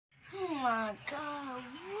my god,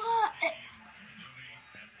 what?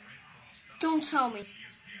 Don't tell me.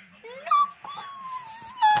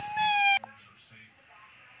 Knuckles, my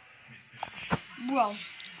man! Bro,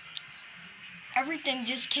 everything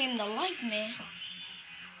just came to life, man.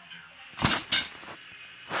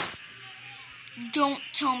 Don't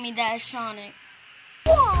tell me that is Sonic.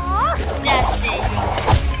 What? That's it,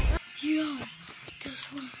 yo. Yo,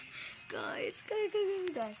 guess what? Guys.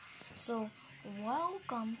 So,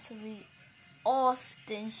 welcome to the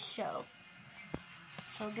Austin show.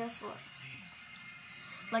 So, guess what?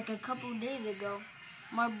 Like a couple days ago,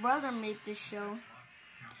 my brother made this show.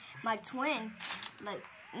 My twin,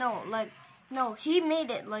 he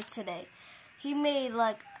made it like today. He made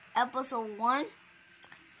like episode 1.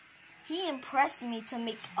 He impressed me to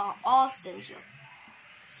make an Austin show.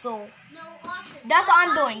 So, that's what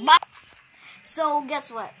I'm doing. Bye. So,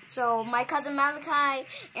 guess what? So, my cousin Malachi,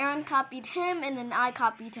 Aaron copied him, and then I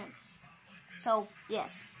copied him. So,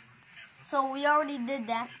 yes. So, we already did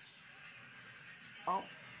that. Oh,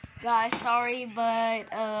 guys, sorry, but,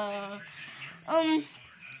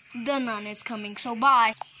 the nun is coming, so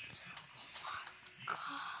bye. Oh my god.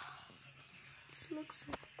 This looks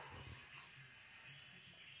so cool.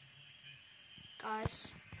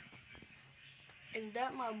 Guys, is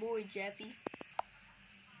that my boy Jeffy?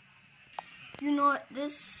 You know what?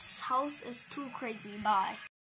 This house is too crazy. Bye.